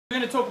We're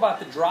going to talk about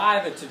the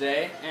driver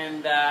today,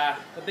 and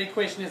the big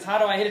question is, how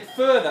do I hit it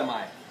further,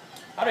 Mike?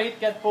 How do I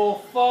get the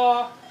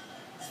ball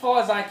as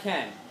far as I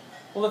can?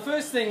 Well, the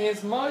first thing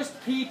is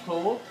most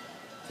people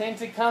tend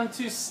to come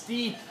too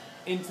steep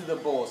into the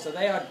ball, so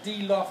they are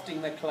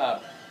de-lofting the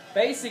club.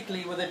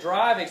 Basically, with a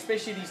driver,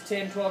 especially these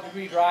 10, 12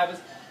 degree drivers,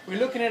 we're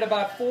looking at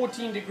about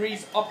 14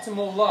 degrees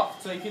optimal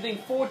loft. So if you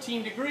think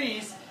 14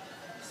 degrees,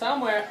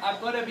 somewhere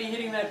I've got to be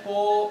hitting that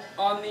ball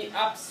on the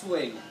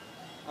upswing.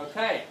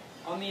 Okay,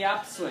 on the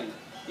upswing.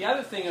 The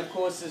other thing, of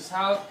course, is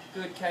how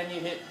good can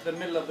you hit the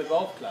middle of the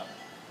golf club?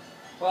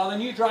 Well, the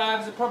new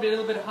drives are probably a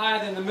little bit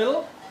higher than the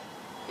middle.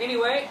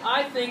 Anyway,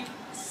 I think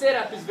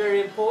setup is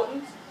very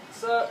important.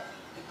 So,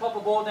 you pop a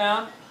ball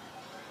down.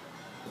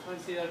 Just want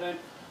to see that I don't.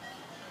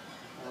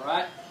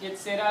 Alright, get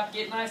set up,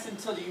 get nice and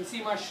tilted. You can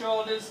see my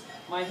shoulders,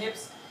 my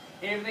hips,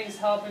 everything's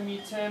helping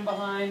me turn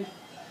behind,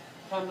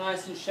 come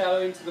nice and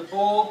shallow into the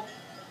ball.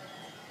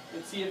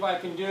 Let's see if I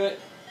can do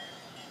it.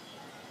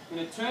 I'm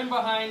going to turn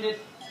behind it,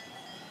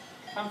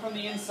 come from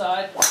the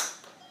inside, and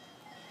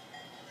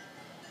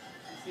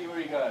see where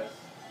he goes.